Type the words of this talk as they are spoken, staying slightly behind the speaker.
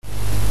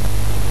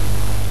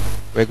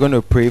We're going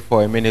to pray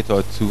for a minute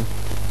or two.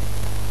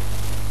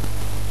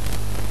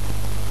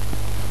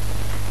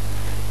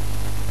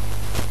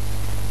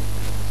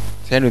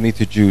 Turn with me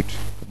to Jude,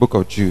 the book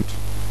of Jude.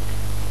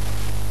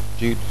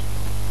 Jude.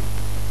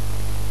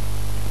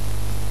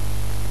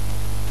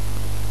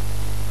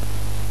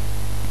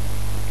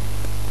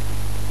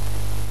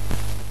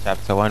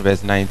 Chapter 1,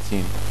 verse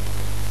 19.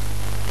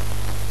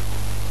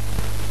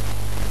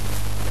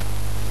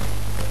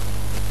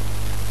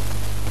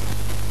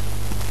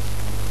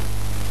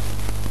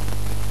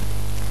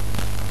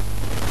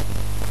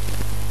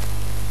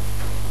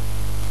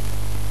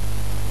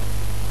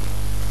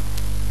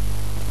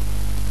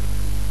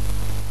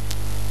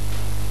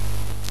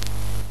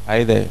 Are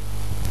you there?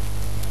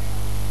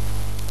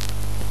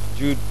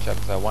 Jude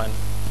chapter 1,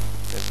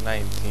 verse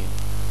 19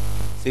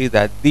 says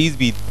that these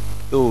be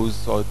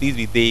those, or these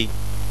be they,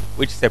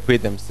 which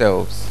separate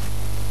themselves,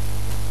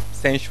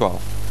 sensual,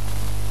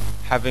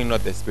 having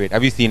not the Spirit.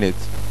 Have you seen it?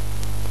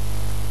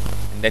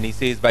 And then he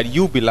says, but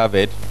you,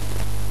 beloved,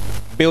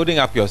 building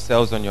up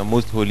yourselves on your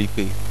most holy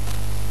faith,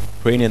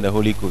 praying in the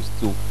Holy Ghost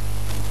too.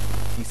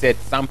 He said,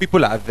 some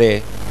people are there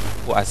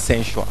who are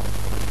sensual,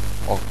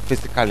 or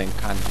physical and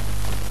carnal,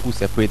 who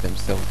separate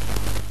themselves.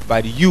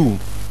 But you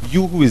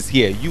who is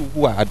here, you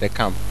who are at the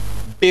camp,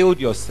 build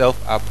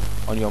yourself up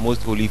on your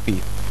most holy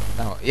faith.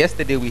 Now,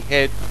 yesterday we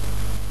had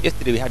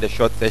a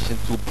short session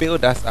to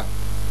build us up.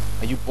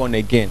 Are you born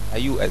again? Are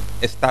you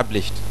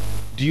established?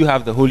 Do you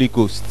have the Holy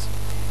Ghost?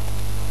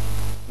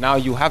 Now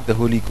you have the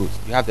Holy Ghost.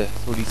 You have the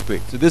Holy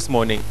Spirit. So this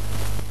morning,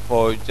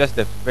 for just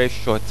a very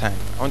short time,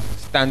 I want you to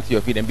stand to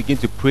your feet and begin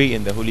to pray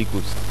in the Holy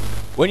Ghost.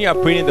 When you are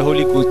praying in the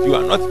Holy Ghost, you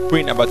are not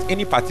praying about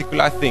any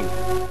particular thing.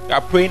 You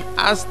are praying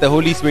as the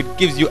Holy Spirit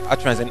gives you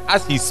utterance, and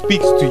as He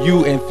speaks to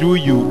you and through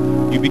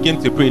you, you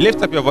begin to pray.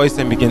 Lift up your voice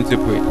and begin to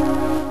pray.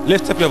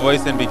 Lift up your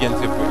voice and begin to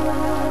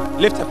pray.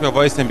 Lift up your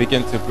voice and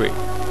begin to pray.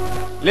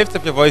 Lift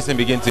up your voice and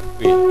begin to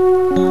pray.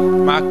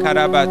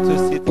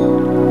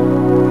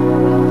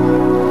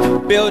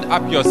 Build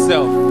up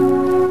yourself.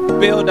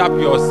 Build up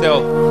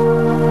yourself.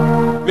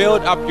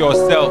 Build up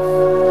yourself.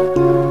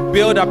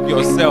 Build up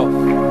yourself.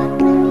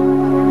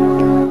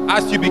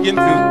 As you begin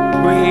to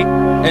pray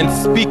and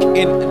speak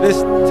in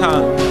this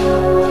tongue,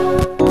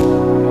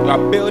 you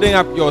are building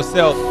up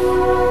yourself.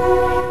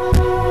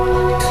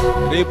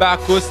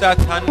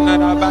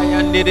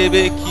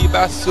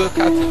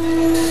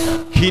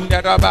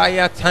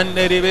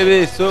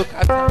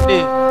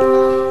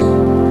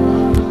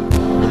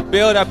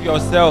 Build up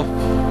yourself.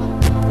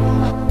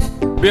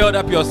 Build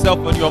up yourself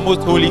on your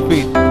most holy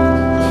faith.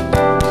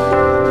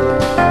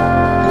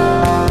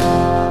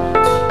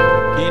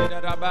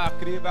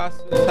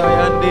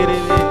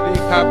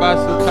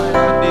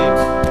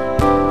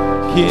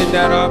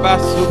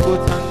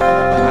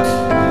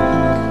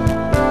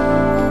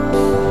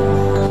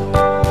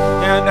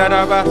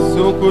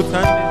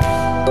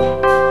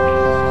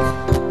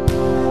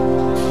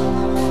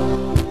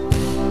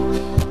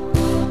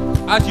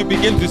 As you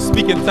begin to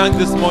speak in tongues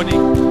this morning,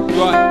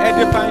 you are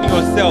edifying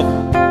yourself.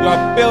 You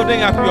are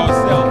building up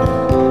yourself.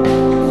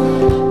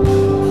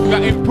 You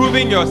are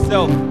improving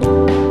yourself.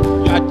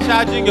 You are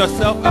charging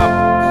yourself up.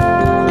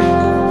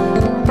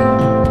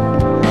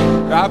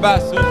 Rabba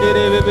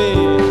Sundere Bebe,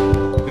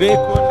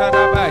 Rekunda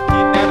Rabba,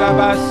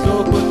 Kindaraba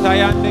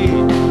Sukutayande,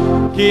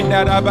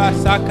 Kindaraba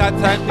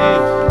Sakatande,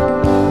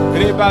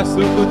 Reba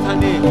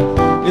Sukutande.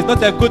 It's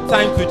not a good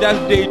time to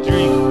just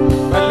daydream,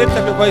 but lift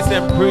up your voice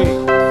and pray.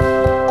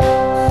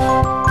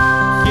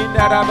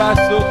 Kindaraba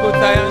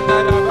Sukutayanda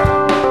Rabba.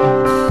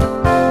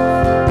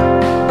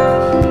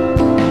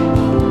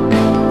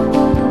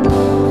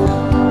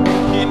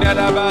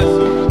 Kindaraba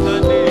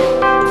Sukutande,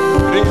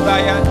 Reba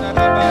Yanda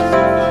Rabba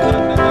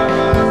Sukutande.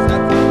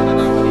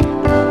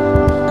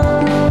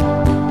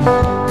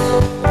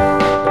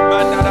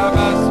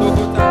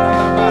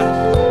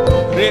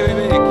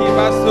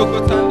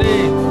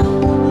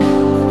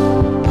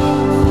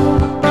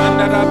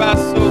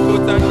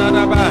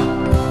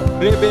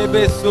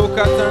 Rebebe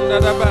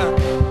sokatandaraba,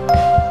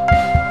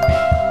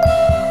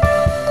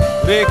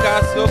 Reka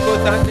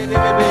sokotande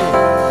rebebe,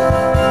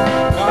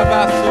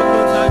 Baba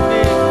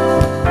sokotande.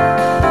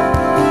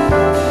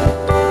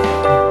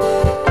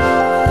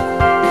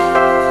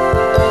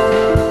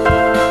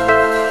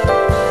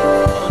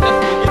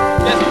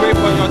 Just pray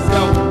for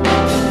yourself.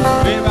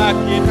 Reba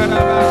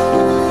kikaraba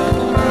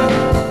sokotandara,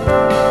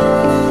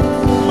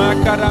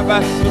 Makaraba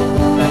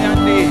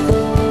sokotayande,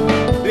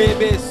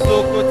 Rebe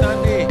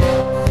sokotande.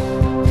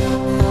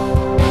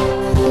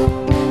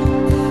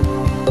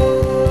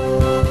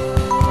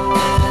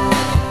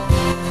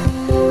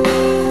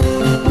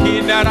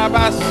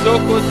 Kindaraba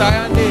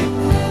sokotayande,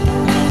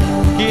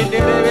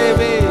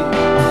 Kinderebebe,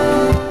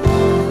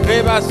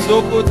 Reba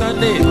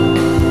sokotande,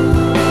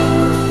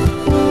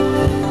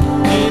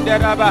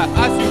 Kindaraba.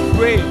 As you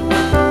pray,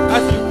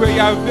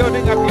 you are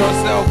building up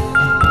yourself.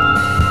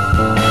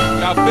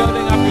 You are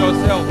building up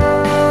yourself.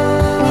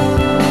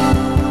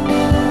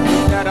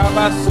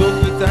 Kindaraba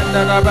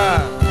sokotandaba.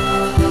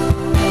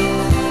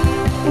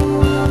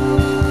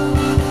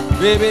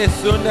 Rebe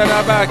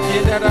Sundaraba,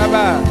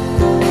 Kindaraba.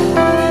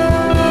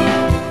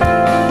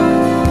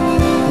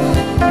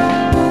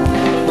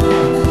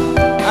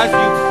 As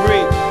you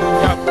pray,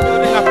 you are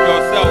building up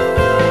yourself.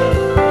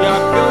 You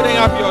are building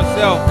up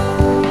yourself.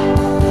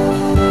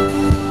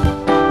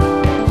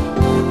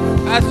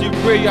 As you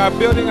pray, you are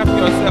building up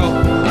yourself.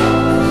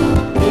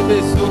 Rebe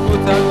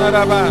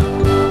Sukutandaraba.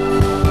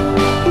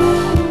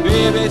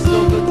 Rebe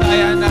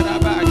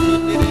Sukutayandaraba.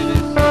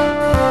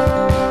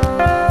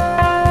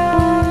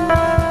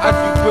 As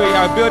you pray, you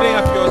are building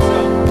up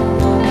yourself.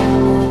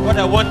 What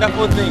a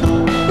wonderful thing.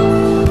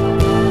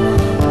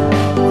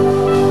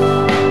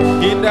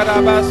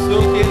 Kindaraba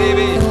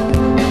Sukirebe.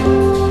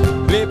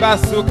 Reba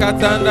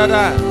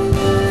Sukatandara.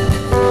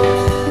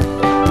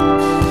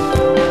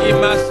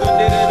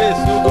 Imasunderebe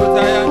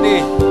Sukutayande.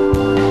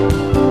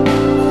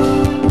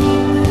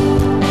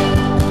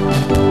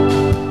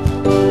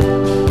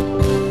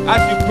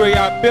 As you pray, you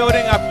are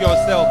building up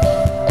yourself.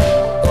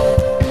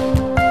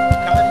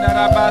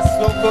 Kandaraba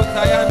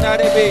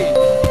Sukutayandarebe.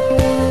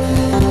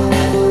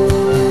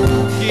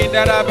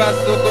 Kindaraba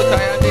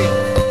Sukutayande.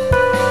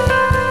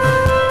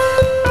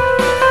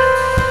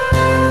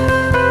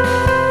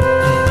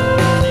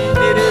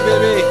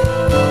 Kinderebebe.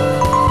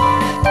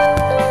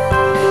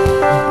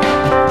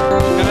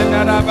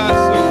 Kandaraba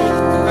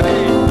Sukutayande.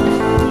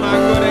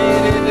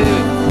 Makoreyerebe.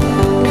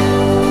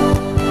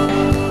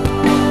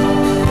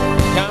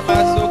 Yama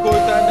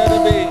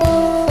Sukutandarebe.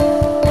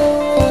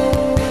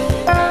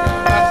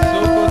 Kindaraba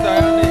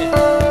Sukutayande.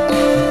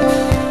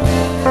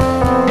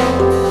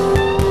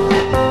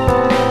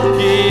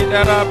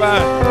 Kindaraba.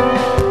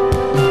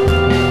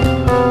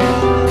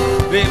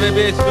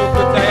 Bebe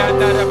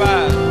Sukutayandaraba.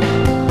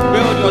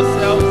 Build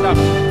yourselves up.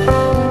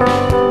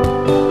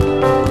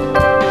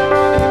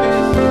 Bebe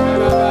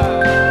Sukaraba.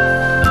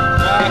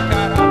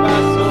 Rakaraba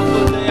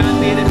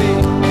Sukutayandirebe.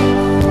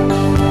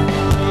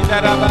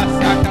 Kindaraba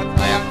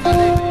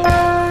Sakatayandarebe.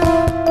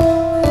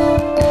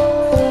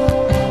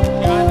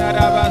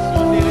 Kandaraba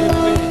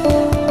Sundirebe.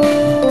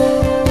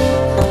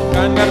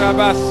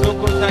 Kandaraba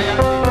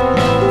Sukutayande.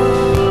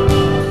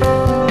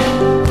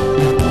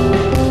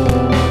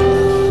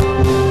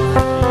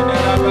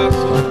 Kindaraba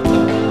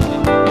Sukutayande.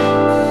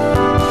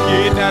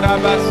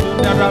 Kindaraba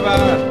Sundaraba.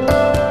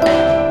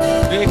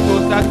 Reko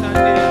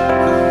Satande.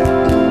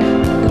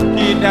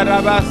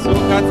 Kindaraba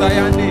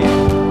Sukatayande.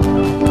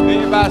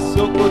 Reba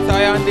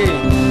Sukutayande.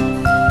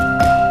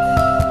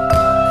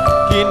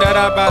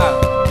 Kindaraba.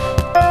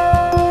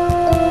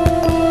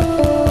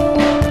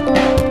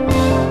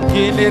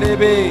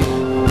 Kinderebe.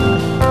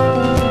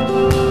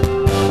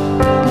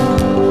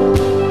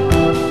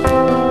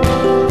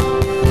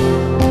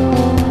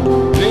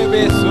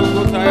 Rebe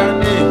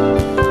Sukutayande.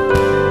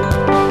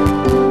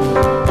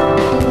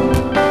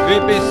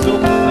 Rebe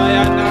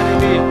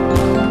Sukutayandarebe.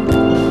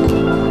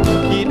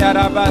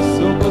 Kindaraba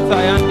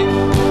Sukutayande.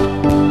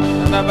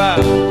 Nanaba.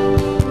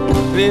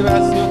 Reba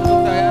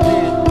Sukutayande.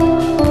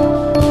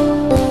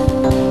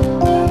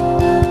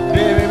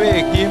 Rebe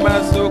Kima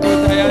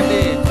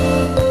Sukutayande.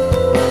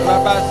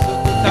 Baba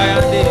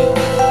Sukutayande.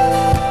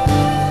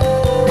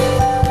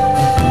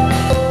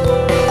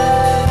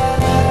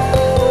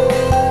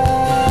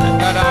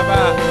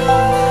 Nandaraba.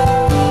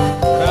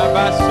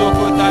 Baba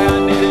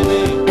Sukutayande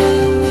rebe.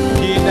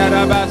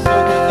 Kindaraba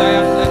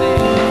Sukutayande.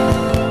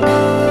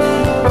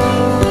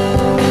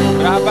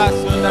 Baba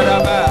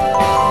Sundaraba.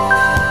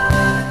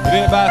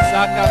 Reba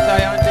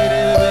Sakatayande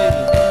rebe.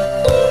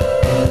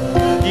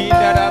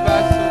 Kindaraba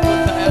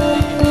Sukutayande.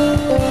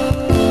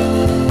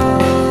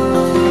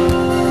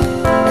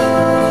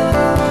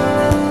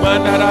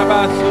 Mandaraba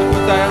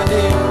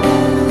Sukutayande.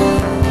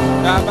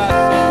 Raba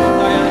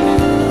Sukutayande.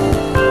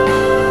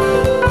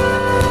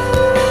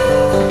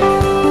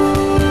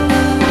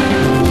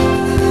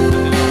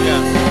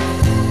 Hallelujah.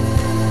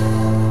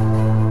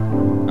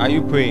 Are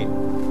you praying?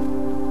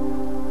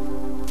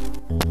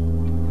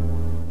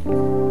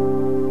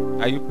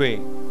 Are you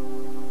praying?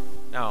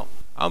 Now,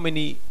 how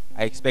many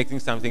are expecting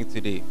something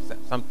today?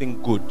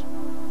 Something good.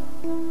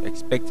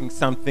 Expecting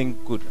something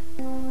good.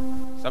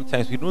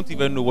 Sometimes we don't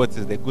even know what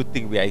is the good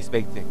thing we are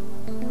expecting.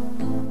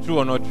 True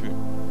or not true?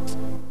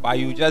 But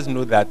you just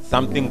know that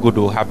something good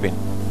will happen.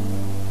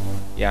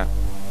 Yeah.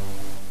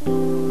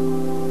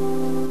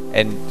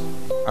 And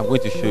I'm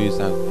going to show you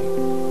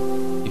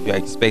something. If you are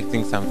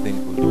expecting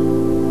something good.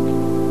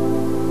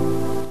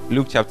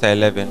 Luke chapter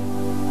 11.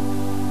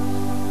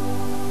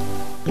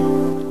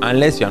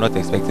 Unless you are not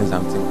expecting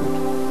something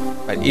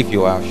good. But if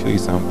you are, I'll show you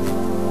something.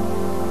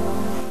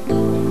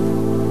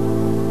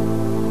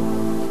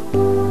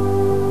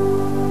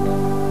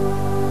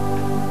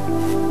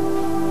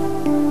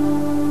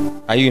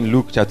 Are you in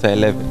Luke chapter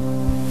 11?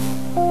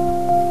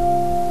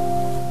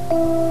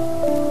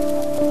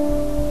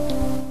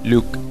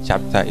 Luke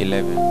chapter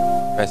 11,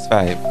 verse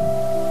 5.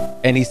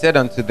 And he said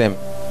unto them,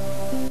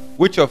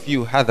 which of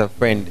you hath a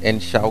friend,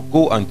 and shall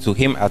go unto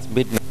him at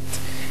midnight,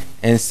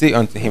 and say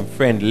unto him,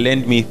 friend,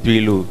 lend me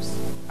 3 loaves.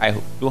 I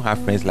don't have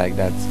friends like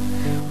that.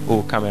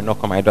 Oh, come and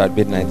knock on my door at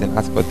midnight and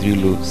ask for 3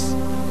 loaves,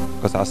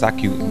 because I'll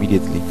sack you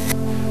immediately.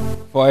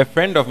 For a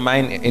friend of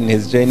mine in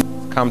his journey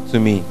come to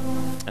me,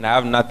 and I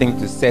have nothing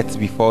to set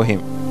before him.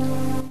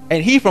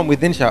 And he from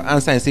within shall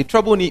answer and say,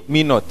 trouble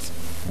me not.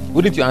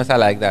 Wouldn't you answer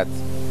like that?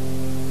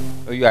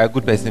 Oh, you are a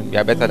good person. You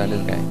are better than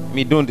this guy.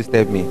 Me, don't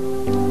disturb me.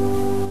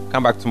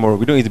 Come back tomorrow.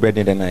 We don't eat bread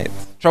in the night.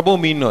 Trouble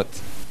me not.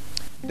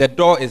 The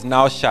door is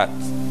now shut,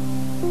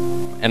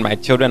 and my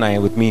children are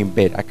with me in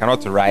bed. I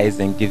cannot rise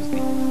and give thee.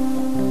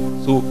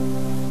 So,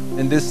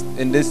 in this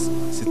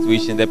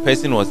situation, the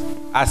person was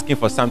asking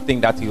for something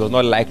that he was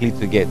not likely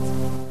to get.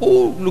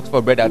 Who looks for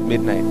bread at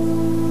midnight?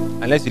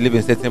 Unless you live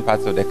in certain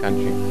parts of the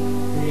country.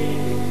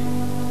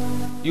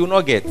 You will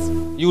not get.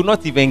 You will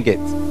not even get.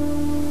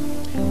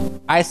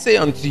 I say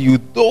unto you,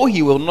 though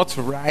he will not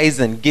rise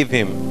and give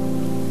him,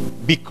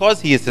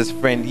 because he is his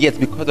friend, yet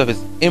because of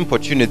his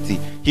importunity,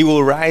 he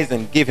will rise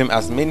and give him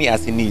as many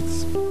as he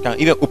needs. Can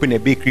even open a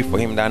bakery for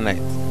him that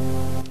night.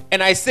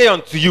 And I say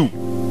unto you,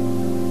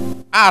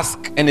 ask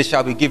and it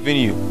shall be given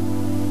you.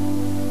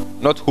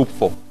 Not hope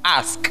for.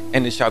 Ask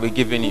and it shall be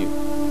given you.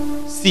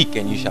 Seek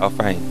and you shall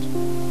find.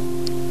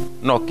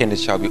 Knock and it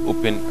shall be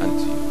opened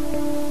unto you.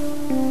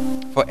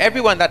 For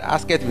everyone that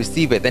asketh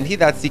receiveth, and he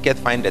that seeketh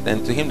findeth,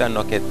 and to him that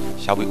knocketh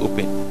shall be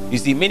opened. You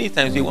see, many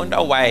times we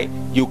wonder why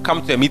you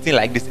come to a meeting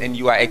like this and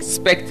you are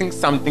expecting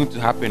something to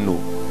happen. No.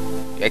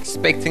 You're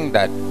expecting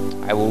that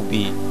I will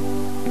be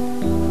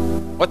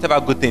whatever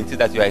good thing it is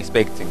that you are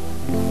expecting.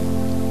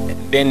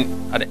 And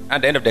then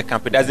at the end of the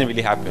camp, it doesn't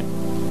really happen.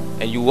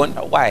 And you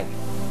wonder why.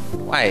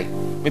 Why?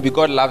 Maybe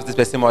God loves this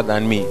person more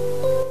than me.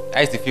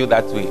 I used to feel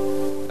that way.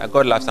 That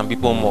God loves some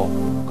people more.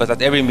 Because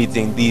at every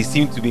meeting, they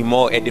seem to be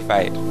more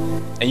edified.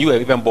 And you were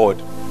even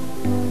bored.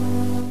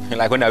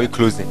 Like, when are we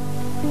closing?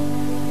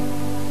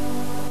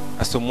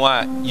 And so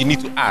more, you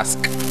need to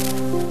ask.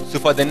 So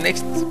for the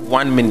next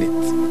 1 minute,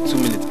 2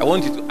 minutes, I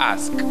want you to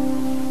ask.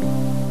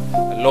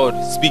 Lord,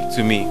 speak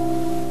to me.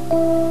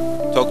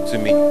 Talk to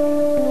me.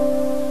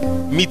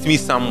 Meet me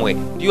somewhere.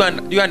 Do you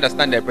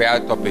understand the prayer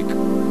topic?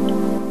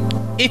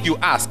 If you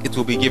ask, it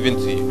will be given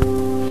to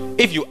you.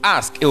 If you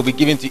ask, it will be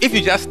given to you. If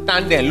you just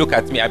stand there and look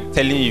at me, I'm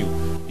telling you,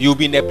 you'll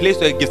be in a place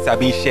where gifts are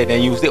being shared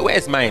and you say,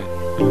 where's mine?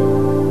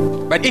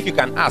 But if you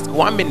can ask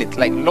 1 minute,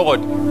 like,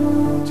 Lord,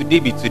 today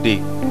be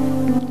today.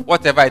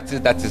 Whatever it is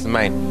that is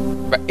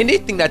mine. But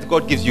anything that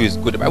God gives you is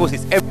good. The Bible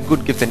says every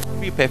good gift and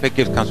every perfect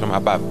gift comes from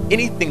above.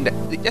 Anything that,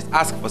 just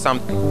ask for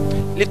something.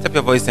 Lift up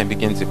your voice and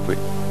begin to pray.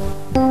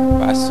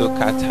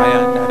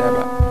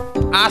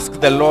 Ask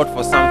the Lord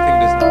for something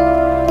this morning.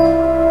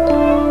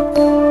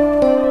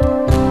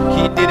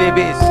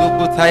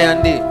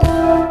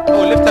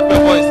 Oh, lift up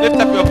your voice, lift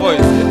up your voice,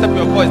 lift up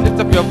your voice, lift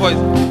up your voice,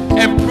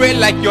 and pray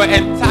like your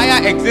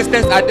entire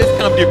existence at this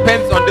camp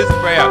depends on this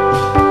prayer.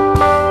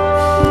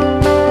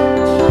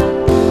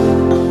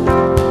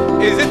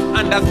 Is it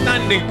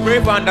understanding? Pray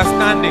for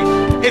understanding.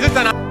 Is it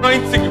an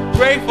anointing?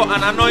 Pray for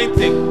an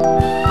anointing.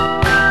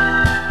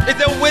 Is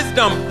it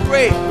wisdom?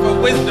 Pray for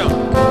wisdom.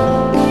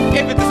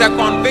 If it is a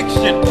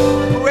conviction,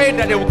 pray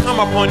that it will come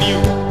upon you.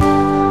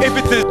 If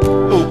it is,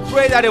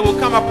 pray that it will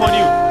come upon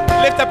you.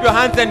 Lift up your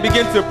hands and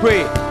begin to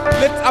pray.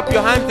 Lift up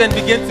your hands and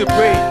begin to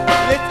pray.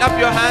 Lift up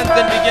your hands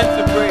and begin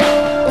to pray.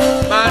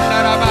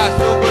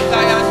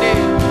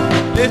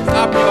 Lift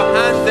up your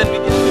hands and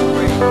begin to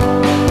pray.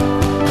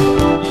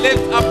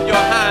 Lift up your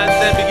hands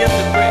and begin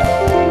to pray.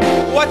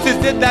 What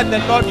is it that the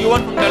Lord you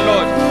want from the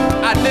Lord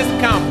at this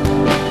camp?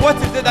 What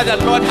is it that the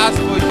Lord has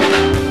for you?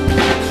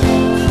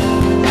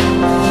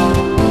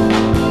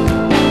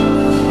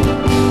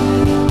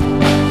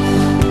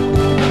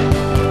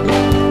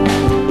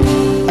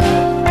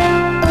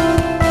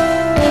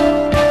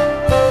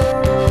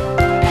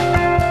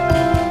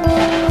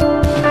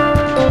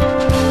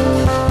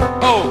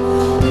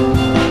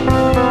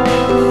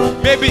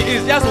 Maybe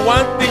it's just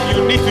one thing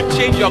you need to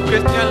change your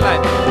Christian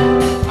life.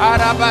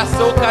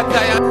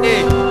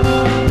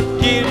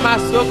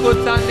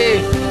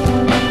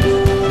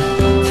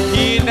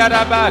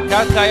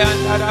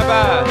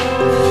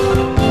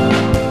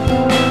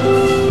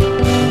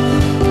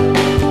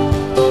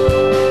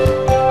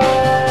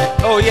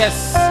 Oh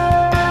yes.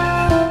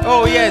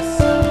 Oh yes.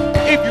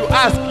 If you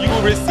ask, you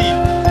will receive.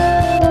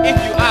 If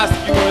you ask,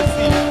 you will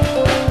receive.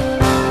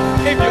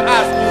 If you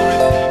ask, you will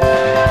receive.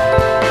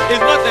 It's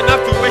not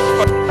enough to wish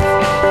for it.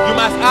 You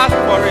must ask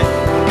for it.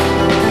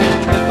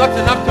 It's not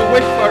enough to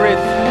wish for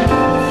it.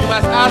 You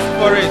must ask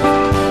for it.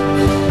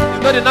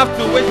 It's not enough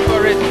to wish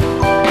for it.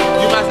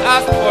 You must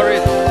ask for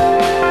it.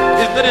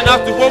 It's not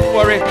enough to hope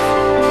for it.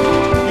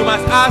 You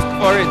must ask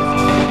for it.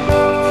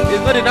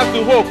 It's not enough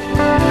to hope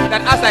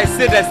that as I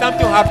say there's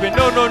something will happen.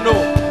 No, no, no.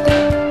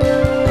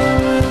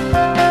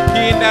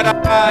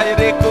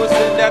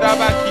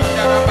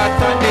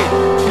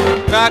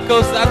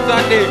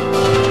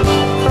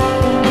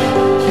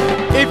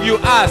 If you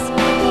ask,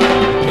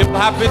 it will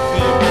happen to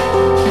you.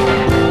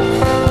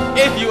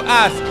 If you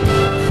ask,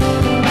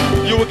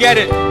 you will get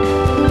it.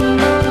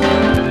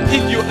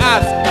 If you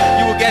ask,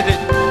 you will get it.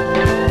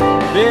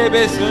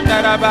 Baby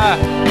Sundaraba,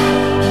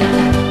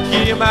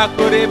 Kima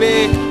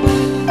Kurebe.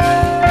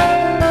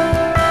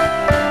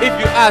 If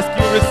you ask,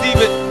 you receive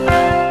it.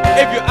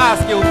 If you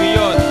ask, it will be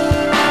yours.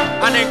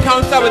 An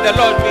encounter with the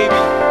Lord,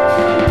 maybe.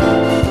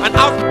 An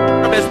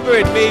outflow from the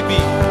Spirit, maybe.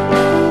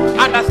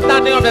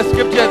 Understanding of the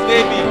scriptures,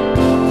 maybe.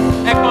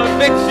 A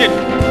conviction.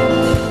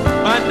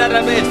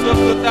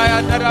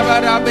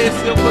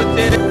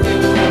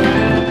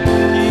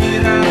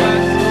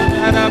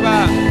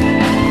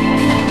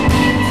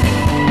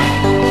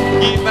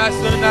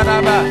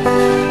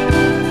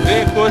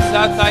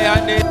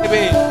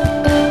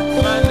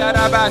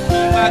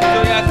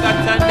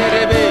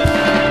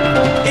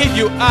 If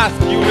you ask,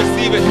 you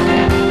receive it.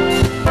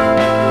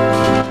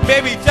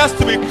 Maybe just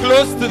to be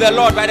close to the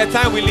Lord by the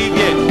time we leave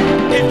here.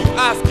 If you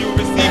ask, you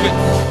receive it.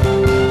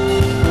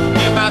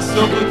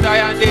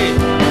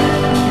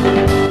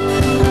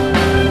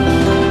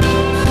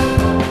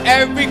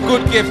 Every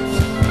good gift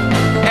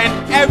and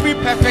every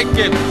perfect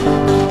gift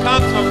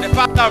comes from the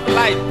Father of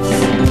lights,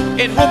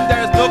 in whom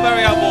there is no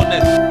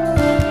variableness,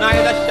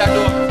 neither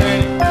shadow of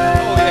turning.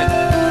 Oh yes.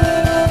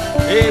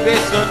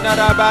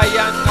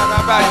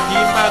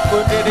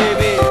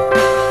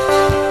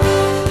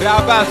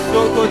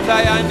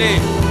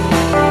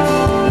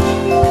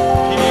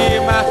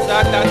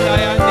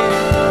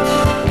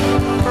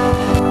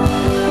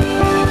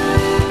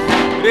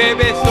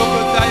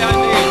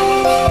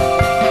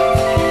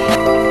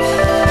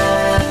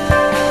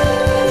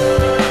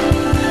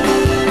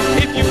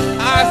 If you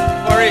ask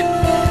for it,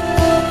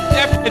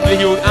 definitely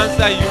he will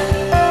answer you.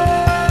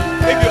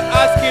 If you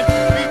ask him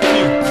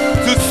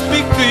to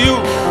speak to you,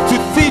 to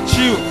teach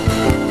you,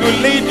 to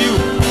lead you,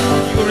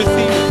 you will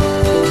receive it.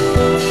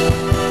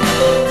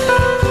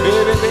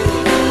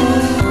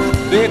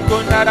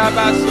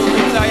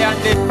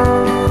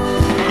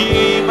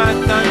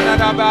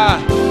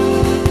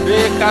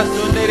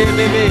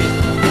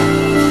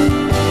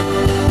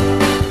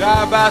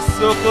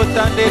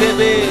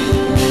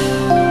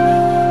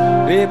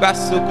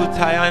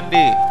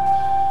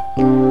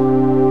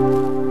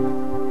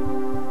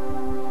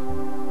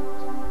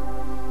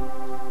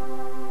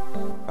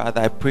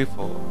 Father, I pray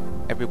for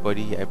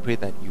everybody here. I pray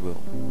that you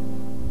will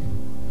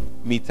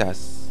meet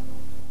us.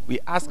 We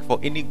ask for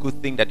any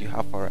good thing that you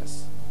have for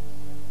us.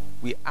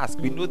 We ask.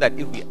 We know that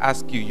if we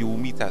ask you, you will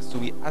meet us. So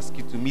we ask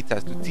you to meet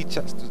us, to teach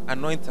us, to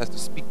anoint us, to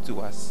speak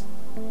to us.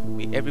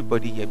 May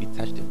everybody here be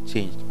touched and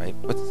changed by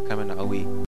what is coming our way.